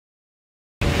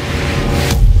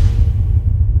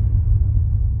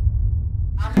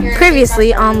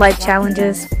Previously on Life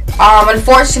Challenges.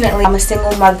 Unfortunately, I'm a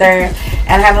single mother and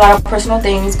I have a lot of personal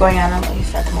things going on in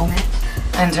life at the moment.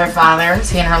 And her father, is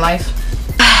he in her life?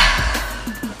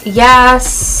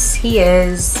 Yes, he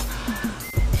is.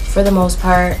 For the most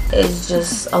part, it's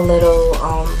just a little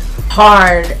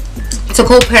hard to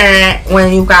co-parent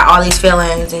when you got all these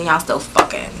feelings and y'all still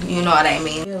fucking. You know what I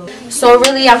mean? So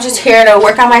really, I'm just here to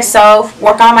work on myself,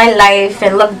 work on my life,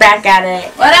 and look back at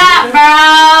it. What up,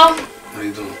 bro? How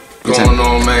you doing? What's going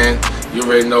on, man? You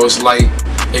already know it's Light,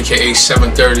 aka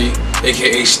 730,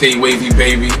 aka Stay Wavy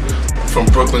Baby, from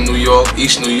Brooklyn, New York,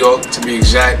 East New York to be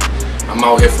exact. I'm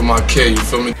out here for my kid, you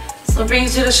feel me? So what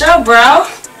brings you to the show, bro?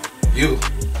 You.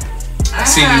 I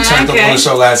seen you turned up on the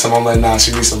show last time. I'm like, nah,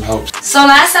 she needs some help. So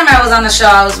last time I was on the show,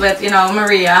 I was with,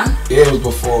 Maria. Yeah, it was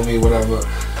before me, whatever,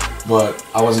 but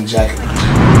I wasn't jacking.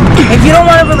 If you don't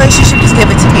want a relationship, just give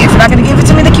it to me. If you're not gonna give it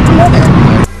to me, then keep it moving.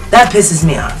 That pisses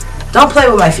me off. Don't play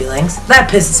with my feelings. That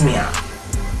pisses me off.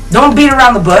 Don't beat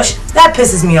around the bush. That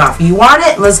pisses me off. You want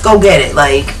it? Let's go get it.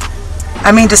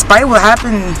 I mean, despite what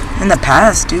happened in the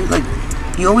past, dude,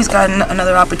 you always got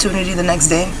another opportunity the next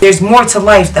day. There's more to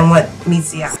life than what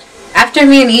meets the eye. After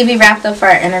me and Evie wrapped up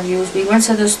our interviews, we went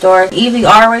to the store. Evie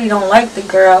already don't like the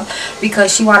girl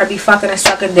because she want to be fucking and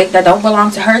sucking dick that don't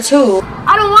belong to her too.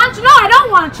 I don't want you. No, I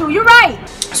don't want you. You're right.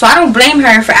 So I don't blame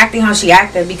her for acting how she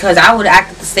acted because I would have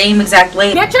acted the same exact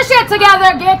way. Get your shit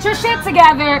together. Get your shit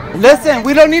together. Listen,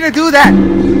 we don't need to do that.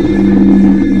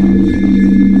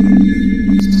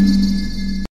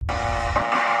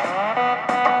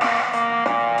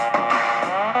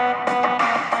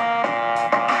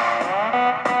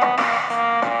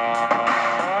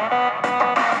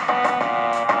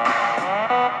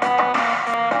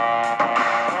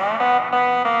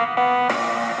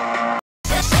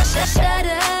 Shut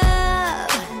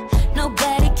up,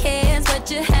 nobody cares what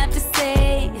you have to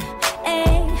say.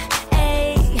 Hey,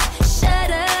 hey,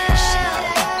 shut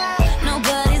up,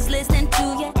 nobody's listening to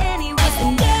you anyway.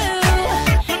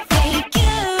 Think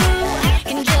you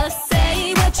can just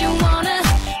say what you wanna,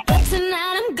 but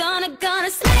tonight I'm gonna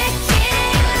smack you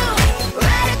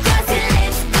right across your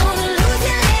lips, gonna lose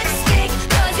your lipstick,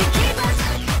 'cause you keep on.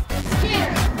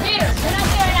 Here, you're not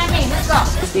staring at me. Let's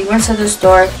go. We went to the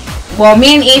store. Well,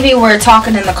 me and Evie were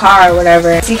talking in the car or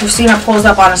whatever. See, Christina pulls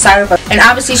up on the side of her, and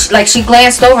obviously, she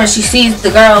glanced over and she sees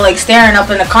the girl staring up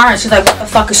in the car, and she's like, "What the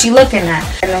fuck is she looking at?"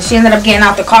 And then she ended up getting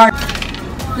out the car.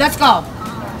 Let's go.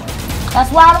 That's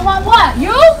why I don't want what?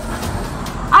 You?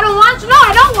 I don't want you. No,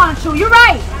 I don't want you. You're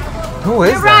right. Who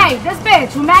is You're right. This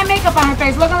bitch with mad makeup on her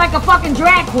face, looking like a fucking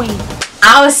drag queen.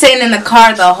 I was sitting in the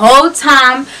car the whole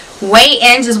time,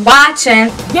 waiting, just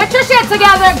watching. Get your shit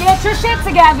together. Get your shit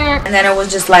together. And then it was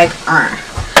just like,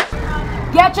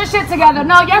 Get your shit together.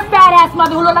 No, your fat ass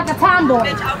mother who look like a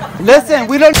tomboy. Listen,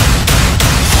 we don't.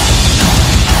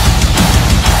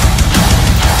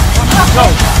 Go.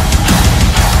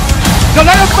 Go,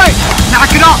 let him fight.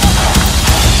 Knock it off.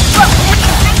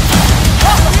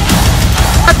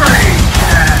 Separate.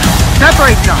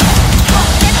 Separate now.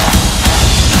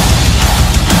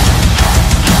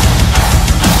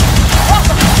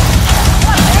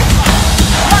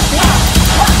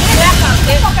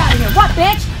 What,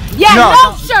 bitch? Yeah,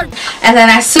 no shirt. And then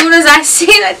as soon as I see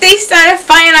that they started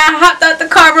fighting, I hopped out the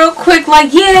car real quick,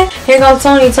 like, yeah. Here goes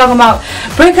Tony talking about,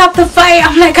 break up the fight.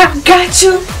 I'm like, I got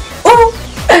you. Ooh.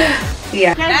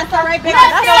 Yeah. That's all right, bitch.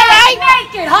 That's all right.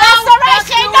 Naked, ho. That's all right.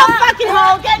 She ain't no fucking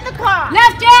hoe. Get in the car.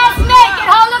 Left your ass naked,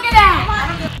 ho. Look at that.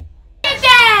 Look at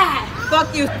that.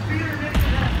 Fuck you.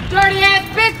 Dirty ass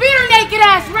bitch. Beat her naked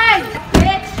ass, right,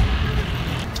 bitch.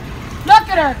 Look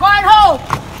at her. Going home.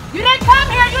 You didn't come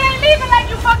here. You ain't leaving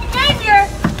like you fucking came here.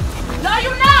 No,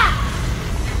 you not.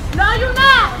 No, you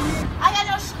not. I got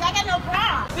no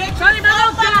bra. Bitch, don't even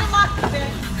know that.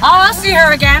 Oh, I'll see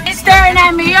her again. She's staring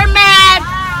at me. You're mad.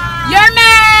 You're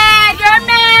mad. You're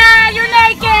mad. You're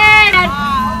naked.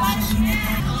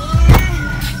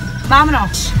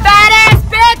 Vámonos. Fat ass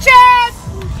bitches.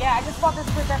 Yeah, I just bought this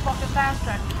with that fucking fast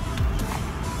track.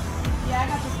 Yeah,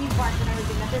 I got the speed parts and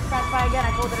everything. If this fast by again,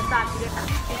 I told her to stop. She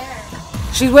didn't.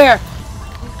 She's where?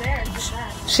 She's there.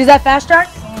 She's at Fast Track?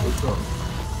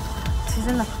 She's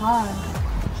in the car.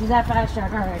 She's at Fast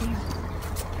Track. All right.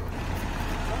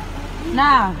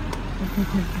 Nah.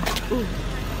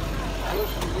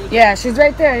 Yeah, she's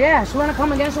right there. Yeah, she wanna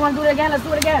come again. She wanna do it again. Let's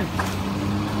do it again.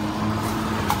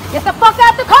 Get the fuck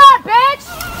out the car, bitch!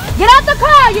 Get out the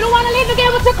car. You don't wanna leave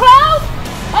again with your clothes?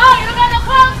 Oh, you don't got no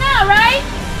clothes now, right?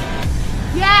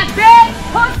 Yeah, bitch,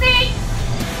 pussy.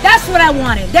 That's what I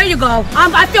wanted. There you go.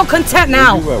 I feel content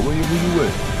now. Where you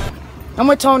with? I'm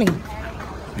with Tony.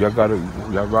 Y'all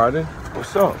riding?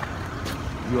 What's up?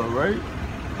 You alright?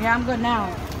 Yeah, I'm good now.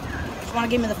 Just want to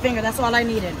give me the finger. That's all I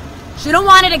needed. She don't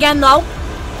want it again, though.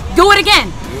 Do it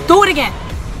again. Do it again.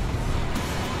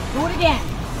 Do it again.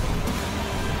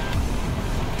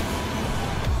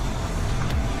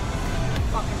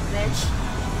 Fucking bitch.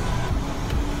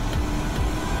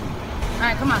 All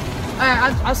right, come on. All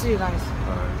right, I'll see you guys.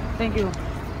 All right. Thank you.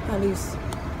 At least.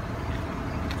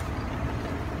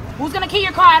 Who's gonna key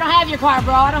your car? I don't have your car,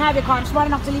 bro. I don't have your car. I'm smart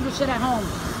enough to leave your shit at home.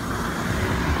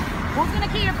 Who's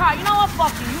gonna key your car? You know what?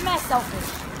 Fuck you. You're mad selfish.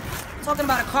 I'm talking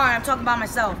about a car. I'm talking about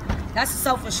myself. That's the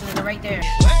selfish nigga right there.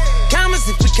 Commas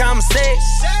if we conversate.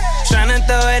 Tryna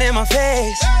throw it in my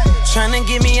face. Tryna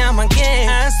get me out my game.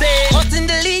 I say post and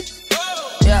delete.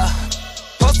 Yeah.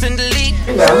 Post and delete.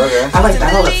 I like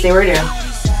that. Hold up. Stay right there.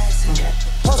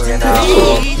 Okay, now.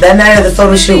 That night of the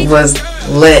photo shoot was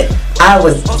lit. I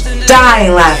was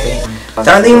dying laughing.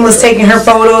 Darlene was taking her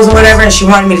photos or whatever, and she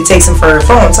wanted me to take some for her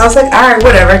phone. So I was like, all right,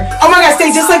 whatever. Oh my God,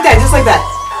 stay just like that, just like that.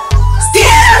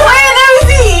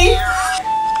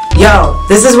 Yo,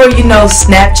 this is where you know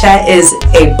Snapchat is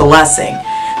a blessing.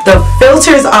 The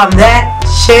filters on that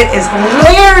shit is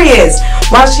hilarious.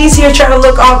 While she's here trying to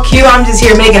look all cute, I'm just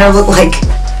here making her look like...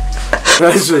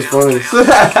 That's just funny.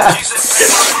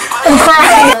 I'm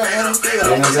crying.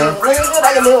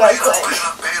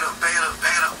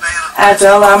 After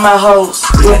all of my hopes.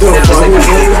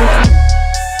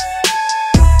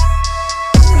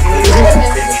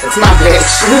 It's my bitch.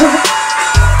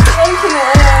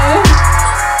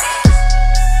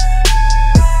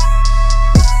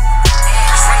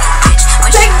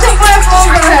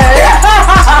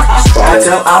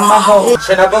 I'm a hoe.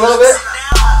 Chin up a little bit.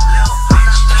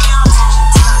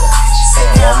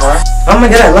 One more. Oh my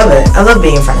God, I love it. I love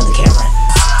being in front of the camera.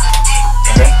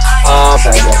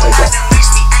 Sorry, like that.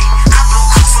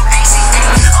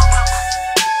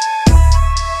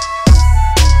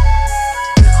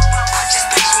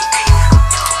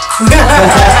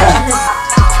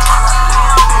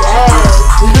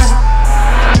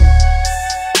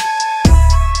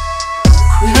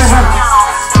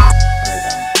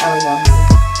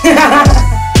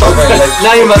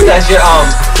 Now you mustache your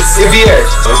beard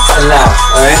and laugh,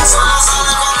 alright?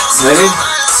 Ready?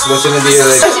 What's gonna be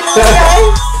like?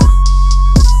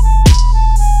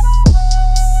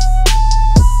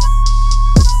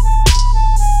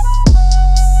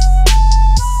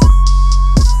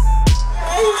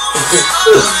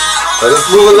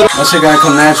 That shit gotta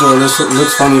come natural. This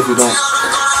looks funny if you don't.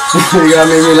 You gotta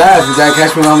make me laugh. You gotta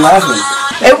catch me when I'm laughing.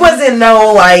 It wasn't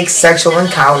no like sexual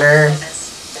encounter,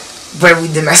 but we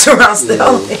did mess around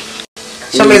still.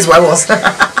 Show me his huevos.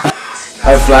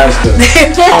 I flashed it.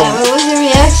 What was your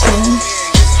reaction?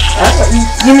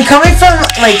 You mean coming from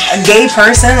like a gay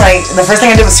person, like the first thing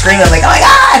I did was scream. I was like, oh my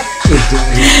God,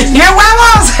 your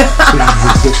huevos!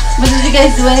 But did you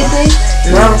guys do anything?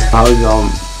 No.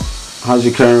 How's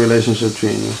your current relationship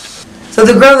treating you? So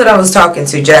the girl that I was talking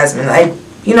to, Jasmine, I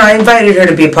invited her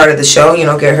to be a part of the show,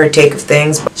 get her take of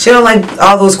things. She don't like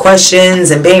all those questions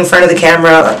and being in front of the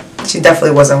camera. She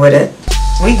definitely wasn't with it.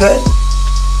 We good.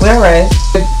 We're alright.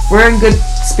 We're in good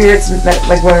spirits,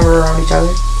 like when we're around each other.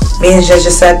 Me and Jez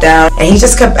just sat down, and he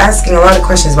just kept asking a lot of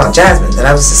questions about Jasmine that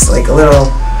I was just like a little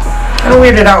kind of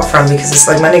weirded out from, because it's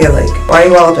like, my nigga, like, why are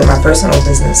you all up in my personal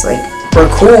business? Like, we're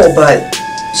cool, but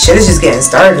shit is just getting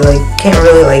started. Like, can't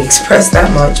really like express that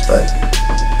much, but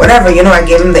whatever, I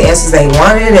gave him the answers that he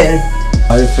wanted. And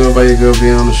how do you feel about your girl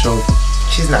being on the show?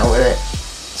 she's not with it.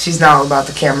 She's not all about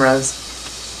the cameras.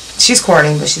 She's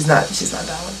corny, but she's not down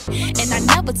with it. And I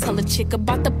never tell a chick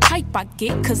about the pipe I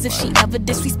get, cause if she ever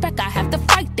disrespect, I have to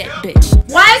fight that bitch.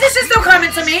 Why is this shit still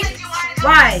coming to me?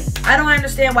 Why? I don't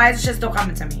understand why is this shit still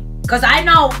coming to me. Cause I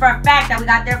know for a fact that we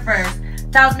got there first.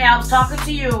 Tells me I was talking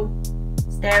to you,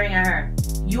 staring at her.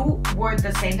 You were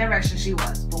the same direction she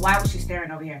was, but why was she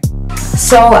staring over here?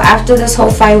 So after this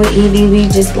whole fight with Edie, we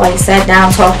just like sat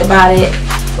down, talked about it,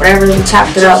 whatever, we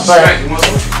chopped it up. But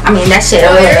I mean that shit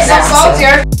earlier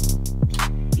now.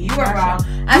 You were wrong.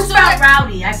 You felt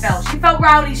rowdy. I felt. She felt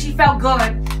rowdy. She felt good.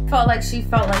 Felt like she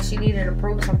needed to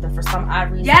prove something for some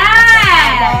odd reason.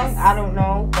 Yes. I don't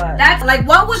know, but that's like,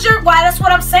 what was your? Why? That's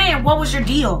what I'm saying. What was your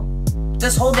deal?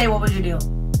 This whole day, what was your deal?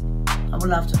 I would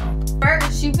love to know.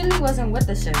 She really wasn't with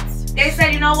the shits. They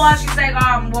said, you know what? She's like,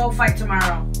 we'll fight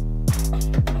tomorrow.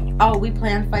 Oh, we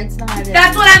plan fights now?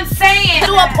 That's what I'm saying.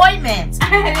 Do appointments.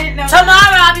 I didn't know.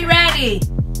 Tomorrow I'll be ready.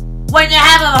 When you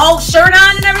have a whole shirt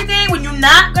on and everything, when you're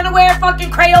not gonna wear fucking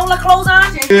Crayola clothes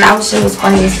on. That shit was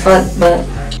funny as fuck, but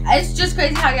it's just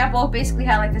crazy how y'all both basically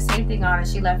had like the same thing on, and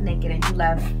she left naked and you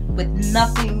left with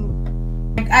nothing.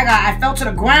 I fell to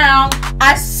the ground.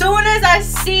 As soon as I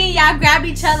see y'all grab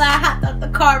each other, I hopped out the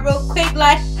car real quick,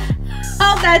 like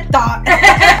Hold that thought.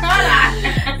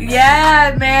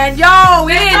 Yeah, man. Yo,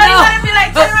 we didn't know. Be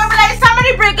like, like,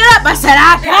 somebody break it up. I said,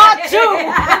 I got you.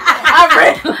 I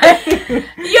really,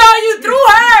 Yo, you threw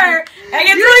her. And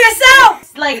you threw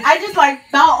yourself. like, I just like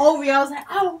fell over you. I was like,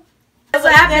 oh. That's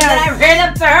what happened. And I ran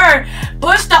up to her,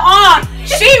 pushed her off.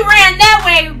 She ran that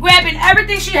way, grabbing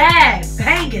everything she had,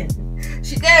 hanging.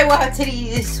 She did it with her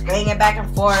titties swinging back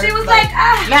and forth. She was like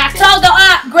I told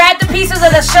her, grab the pieces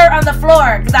of the shirt on the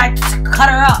floor, because I cut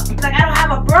her up. She's like, I don't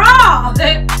have a bra.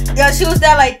 Yo, she was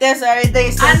there like this,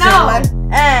 everything. I know.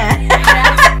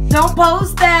 Don't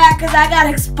post that, because I got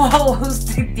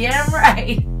exposed. Damn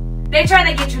right. They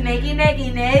trying to get you naked.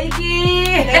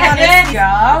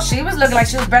 Yo, she was looking like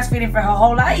she was breastfeeding for her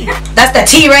whole life. That's the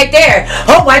tea right there.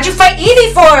 Oh, why'd you fight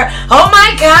Evie for? Oh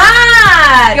my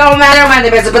God. Yo, man, I don't mind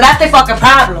the business, but that's their fucking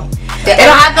problem. They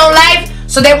don't have no life,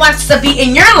 so they want to be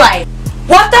in your life.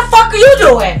 What the fuck are you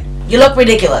doing? You look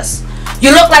ridiculous.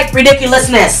 You look like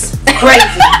ridiculousness. Crazy.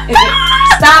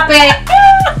 Stop it.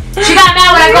 She got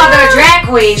mad when I called her a drag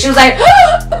queen. She was like,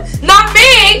 not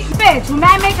me. Bitch, with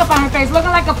mad makeup on her face,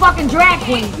 looking like a fucking drag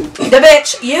queen. The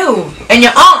bitch, you and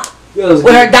your aunt with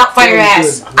her Doubtfire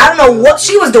ass. I don't know what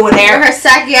she was doing there. Her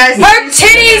saggy ass. Her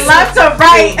titties left to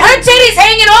right. Her titties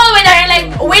hanging all the way down.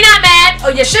 Like, we're not mad.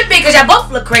 Oh, you should be, because y'all both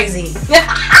look crazy. The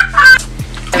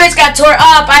bitch got tore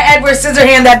up. I Edward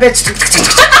Scissorhand that bitch.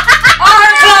 All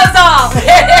her clothes off.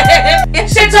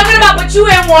 Shit talking about, but you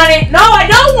ain't want it. No, I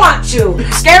don't want you.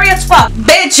 Scary as fuck.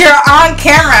 Bitch, you're on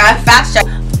camera. Fast show.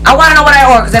 I want to know what I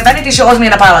owe, because if anything, she owes me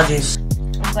an apology.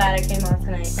 I'm glad I came on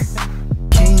tonight.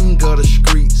 King of the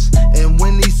streets, and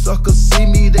when these suckers see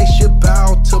me, they should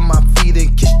bow to my feet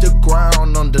and kiss the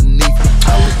ground underneath.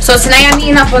 So tonight I'm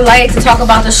meeting up with Light to talk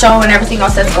about the show and everything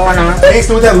else that's going on. Thanks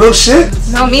with that little shit.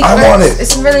 No, me I first. want it.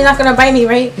 It's really not gonna bite me,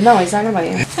 right? No, it's not gonna bite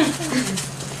you.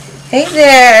 Hey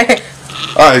there.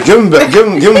 Alright, give him back. Give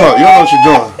him up. You don't know what you're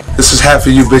doing. This is half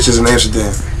of you bitches in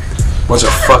Amsterdam. Bunch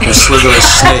of fucking slitherous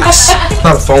snakes. A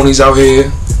lot of phonies out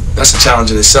here. That's a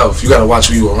challenge in itself. You gotta watch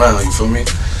who you around, you feel me?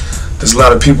 There's a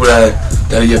lot of people that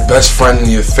are your best friend in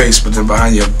your face, but then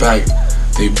behind your back,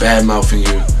 they bad mouthing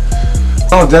you.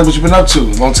 Oh, Dad, what you been up to?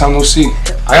 Long time no see.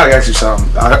 I gotta ask you something.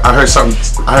 I heard something.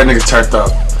 I heard niggas turned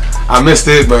up. I missed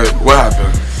it, but what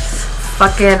happened?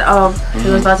 Fucking he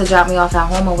was about to drop me off at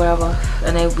home or whatever,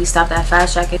 and then we stopped at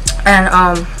Fast Jacket, and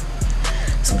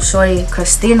some shorty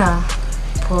Christina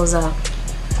pulls up.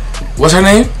 What's her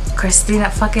name? Christina,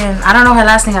 fucking, I don't know her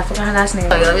last name. I forgot her last name.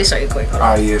 Okay, let me show you quick. Hold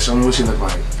on. Yeah, show me what she look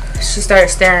like. She started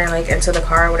staring like into the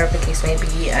car, whatever the case may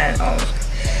be, and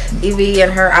Evie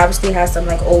and her obviously had some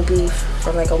like old beef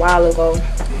from like a while ago.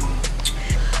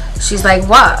 She's like,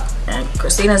 what? And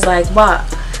Christina's like, what?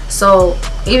 So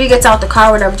Evie gets out the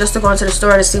car, whatever, just to go into the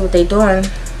store to see what they doing.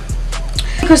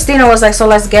 Christina was like, so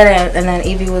let's get it, and then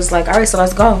Evie was like, all right, so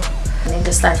let's go. And they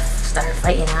just started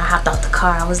fighting. I hopped out the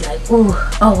car. I was like, ooh,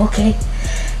 oh, okay.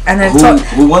 And then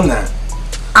who won that?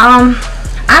 I don't.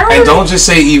 And don't just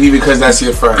say Evie because that's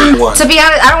your friend. Who won? To be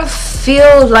honest, I don't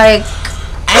feel like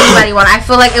anybody won. I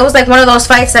feel like it was like one of those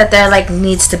fights that there like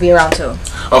needs to be around too.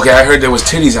 Okay, I heard there was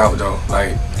titties out though.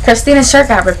 Like Christina's shirt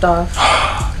got ripped off.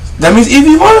 That means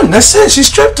Evie won. That's it. She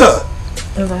stripped her.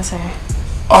 That's her.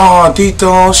 Oh,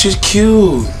 Dito, she's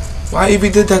cute. Why Evie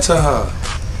did that to her?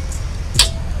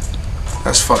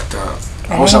 That's fucked up.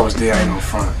 I wish I was there. I ain't no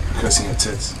front. You couldn't see her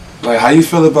tits. Like, how you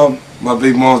feel about my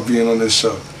big moms being on this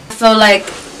show? I feel like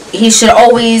he should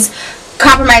always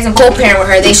compromise and co-parent with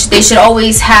her. They should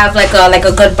always have like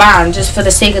a good bond just for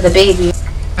the sake of the baby.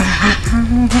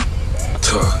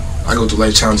 I go through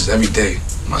life challenges every day.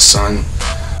 My son,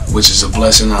 which is a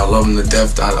blessing. I love him to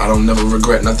death. I don't never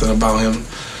regret nothing about him.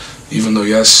 Even though,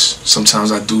 yes,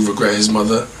 sometimes I do regret his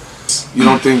mother. You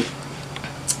don't think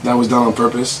that was done on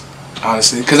purpose?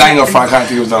 Honestly? Because I ain't gonna front. I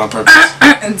think it was done on purpose.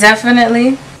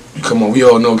 Definitely. Come on, we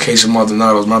all know Keisha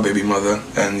Maldonado's my baby mother.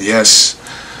 And yes,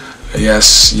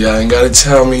 you ain't gotta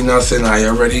tell me nothing. I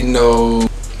already know,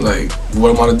 like, what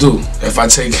I'm gonna do. If I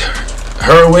take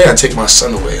her away, I take my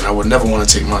son away. And I would never want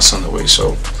to take my son away.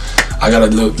 So I gotta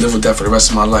live with that for the rest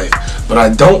of my life. But I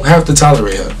don't have to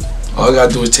tolerate her. All I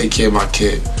gotta do is take care of my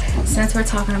kid. Since we're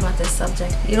talking about this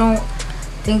subject, you don't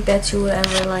think that you would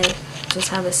ever like just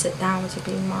have a sit down with your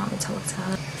baby mom and talk to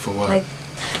her? For what? Like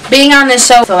being on this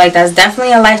show, I feel like that's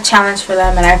definitely a life challenge for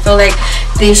them, and I feel like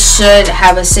they should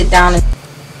have a sit down and,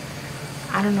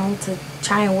 I don't know, to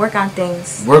try and work on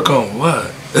things. Work on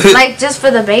what? Like just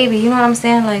for the baby, you know what I'm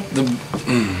saying? Like,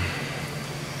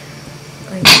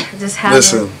 like just have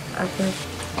Listen,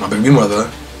 my baby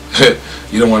mother,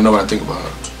 you don't want to know what I think about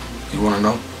her. You want to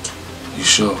know? You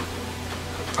sure?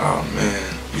 Oh man,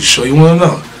 you sure you want to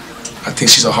know? I think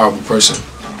she's a horrible person.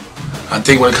 I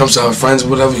think when it comes to her friends or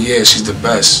whatever, yeah, she's the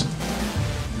best.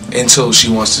 Until she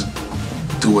wants to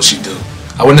do what she do.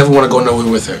 I would never want to go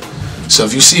nowhere with her. So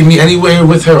if you see me anywhere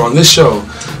with her on this show,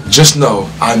 just know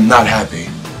I'm not happy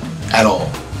at all.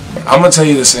 I'm gonna tell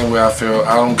you the same way I feel.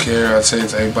 I don't care. I say it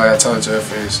to everybody. I tell it to her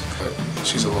face. But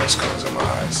she's a lost cause in my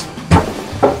eyes.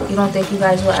 You don't think you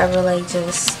guys will ever like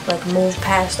just like move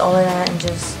past all of that and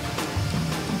just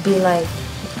be like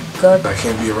good? I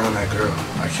can't be around that girl.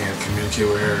 I can't communicate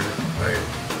with her. Like,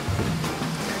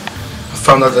 I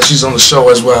found out that she's on the show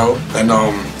as well, and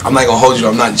I'm not gonna hold you.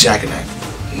 I'm not jacking it.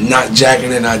 Not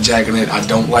jacking it. I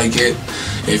don't like it.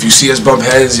 If you see us bump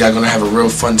heads, y'all gonna have a real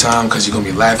fun time because you're gonna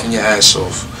be laughing your ass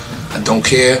off. I don't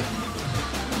care.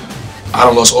 I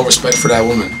don't lost all respect for that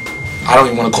woman. I don't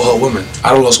even want to call her a woman.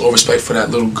 I don't lost all respect for that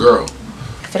little girl.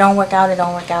 If it don't work out, it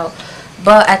don't work out.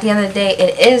 But at the end of the day,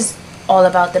 it is all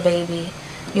about the baby.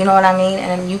 You know what I mean?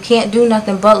 And you can't do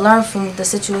nothing but learn from the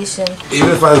situation. Even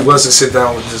if I was to sit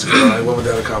down with this girl, like, what would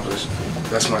that accomplish?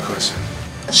 That's my question.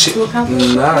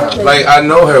 Nah, like I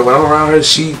know her. When I'm around her,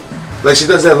 she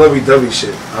does that lovey-dovey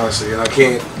shit, honestly, and I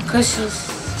can't. Cause she's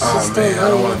oh man, I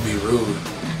don't want to be rude.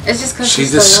 It's just cause she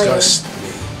disgusts me.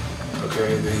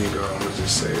 Okay, there you go. I'm gonna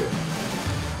just say it.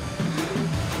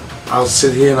 I'll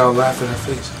sit here and I'll laugh in her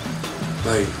face.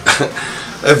 Like,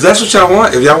 if that's what y'all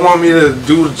want, if y'all want me to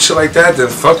do shit like that, then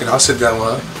fuck it, I'll sit down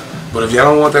with her. But if y'all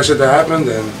don't want that shit to happen,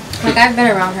 then. Like I've been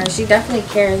around her. She definitely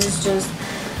cares. It's just.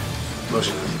 No,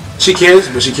 she doesn't. She cares,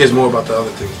 but she cares more about the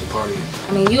other things, the party.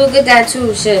 I mean, you a good dad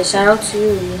too. Shit, shout out to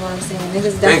you. You know what I'm saying?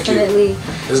 Niggas definitely.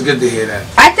 It's good to hear that.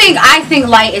 I think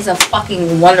Light is a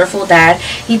fucking wonderful dad.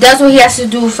 He does what he has to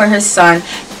do for his son.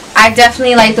 I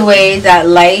definitely like the way that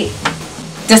Light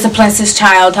disciplines his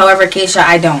child. However, Keisha,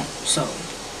 I don't. So.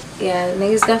 Yeah,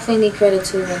 niggas definitely need credit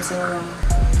too once in a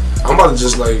while. I'm about to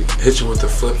just like hit you with the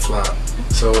flip flop.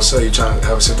 So what's up? You trying to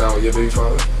have a sit down with your baby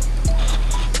father?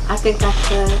 I think I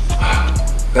could.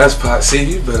 That's pot. See,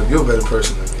 you're a better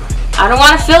person than me. I don't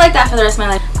want to feel like that for the rest of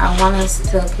my life. I want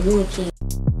us to communicate.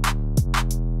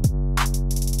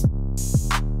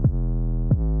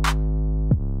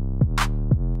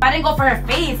 I didn't go for her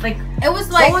face. Like, it was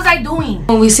like, what was I doing?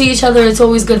 When we see each other, it's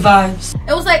always good vibes.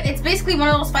 It was like, it's basically one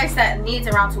of those fights that needs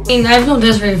around 2 weeks. I mean, I've known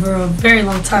Desiree for a very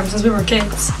long time, since we were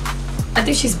kids. I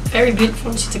think she's very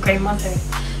beautiful and she's a great mother.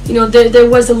 You know, there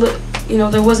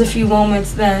was a few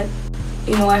moments that,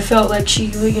 you know, I felt like she,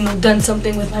 you know, done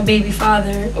something with my baby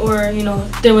father, or, you know,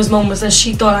 there was moments that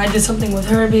she thought I did something with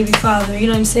her baby father, you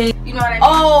know what I'm saying? You know what I mean?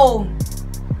 Oh,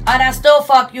 and I still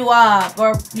fuck you up,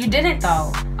 or you didn't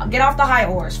though. I'll get off the high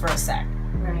horse for a sec.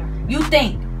 Right. You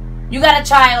think, you got a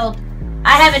child,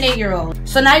 I have an 8-year-old,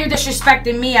 so now you're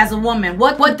disrespecting me as a woman.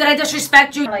 What did I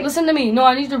disrespect you? Like, listen to me, no,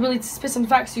 I need to really spit some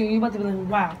facts to you, you're about to be like,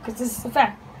 wow, because this is a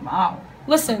fact. Wow.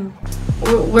 Listen,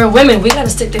 we're women. We gotta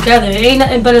stick together. It ain't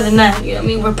nothing better than that. You know what I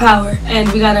mean? We're power, and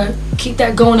we gotta keep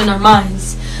that going in our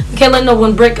minds. We can't let no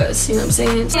one break us. You know what I'm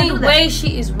saying? The only way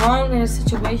she is wrong in a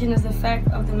situation is the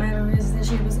fact of the matter is that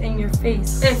she was in your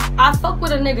face. If I fuck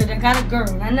with a nigga that got a girl,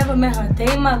 and I never met her a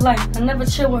day in my life, I never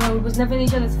chill with her, we was never in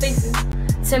each other's faces.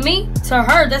 To me, to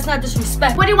her, that's not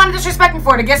disrespect. What do you want to disrespect me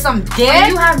for? To get some dick?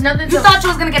 When you have nothing to... You thought you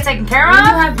was gonna get taken care of? When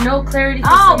you have no clarity for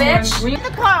someone, bitch. In the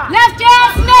car. Left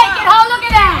ass naked, ho, look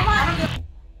at that.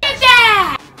 Look at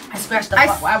that. I scratched the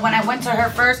fuck. When I went to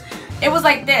her first, it was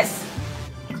like this.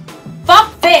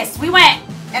 Fuck this. We went,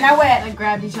 and I went. Like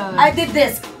grabbed each other. I did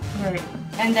this. Right.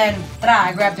 And then,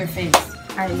 I grabbed her face.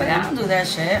 I don't do that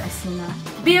shit. I seen that.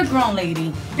 Be a grown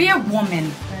lady. Be a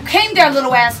woman. Came there,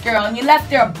 little ass girl, and you left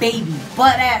there a baby,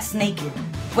 butt ass naked,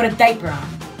 with a diaper on.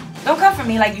 Don't come for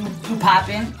me like you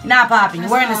popping. Not popping. You're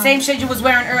wearing the same shit you was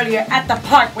wearing earlier at the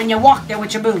park when you walked there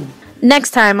with your boo.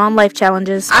 Next time on Life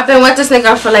Challenges. I've been with this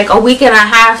nigga for like a week and a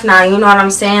half now, you know what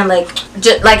I'm saying? Like,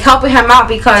 just like helping him out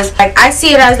because like I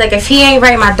see it as like if he ain't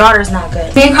right, my daughter's not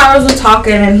good. Me and Carlos were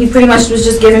talking and he pretty much was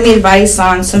just giving me advice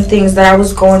on some things that I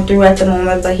was going through at the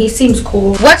moment, but he seems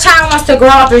cool. What child wants to grow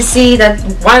up and see that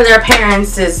one of their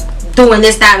parents is doing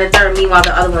this, that, and the third, meanwhile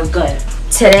the other one's good?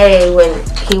 Today when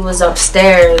he was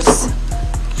upstairs,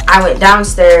 I went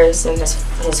downstairs and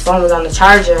his phone was on the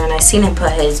charger and I seen him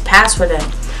put his password in.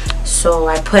 So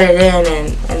I put it in,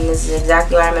 and this is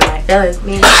exactly why I'm in my feelings.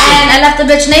 And I left the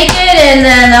bitch naked, and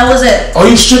then that was it. Oh,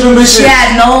 you stripping bitch? She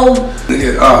had no...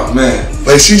 Oh, man.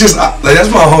 Like, she just, like, that's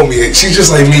my homie. She's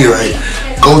just like me, like,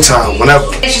 go time, whenever.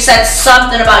 She said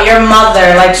something about your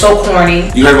mother, like, so corny.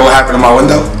 You heard what happened in my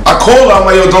window? I called her, I'm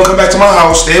like, yo, don't come back to my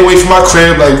house. Stay away from my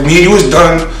crib. Like, me and you was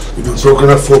done. We've been broken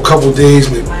up for a couple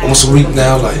days, maybe almost a week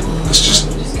now. Like, it's just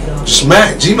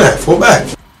Mac, G-Mac, fall back.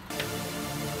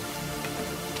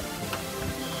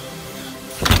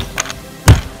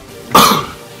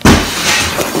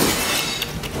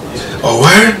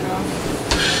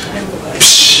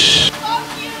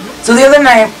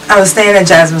 other night, I was staying at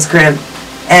Jasmine's crib,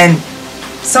 and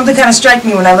something kind of struck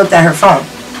me when I looked at her phone.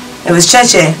 It was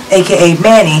Cheche, aka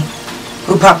Manny,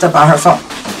 who popped up on her phone.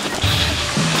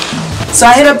 So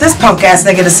I hit up this punk ass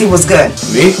nigga to see what's good.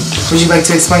 Me? Would you like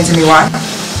to explain to me why?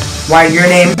 Why your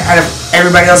name out of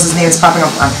everybody else's name is popping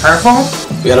up on her phone?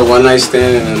 We had a one-night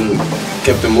stand and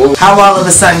kept it moving. How all of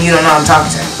a sudden you don't know I'm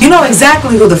talking to? You know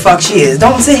exactly who the fuck she is.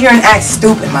 Don't sit here and act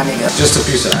stupid, my nigga. Just a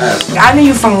piece of ass. I knew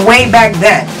you from way back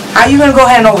then. How you gonna go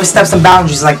ahead and overstep some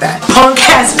boundaries like that? Punk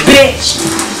ass bitch!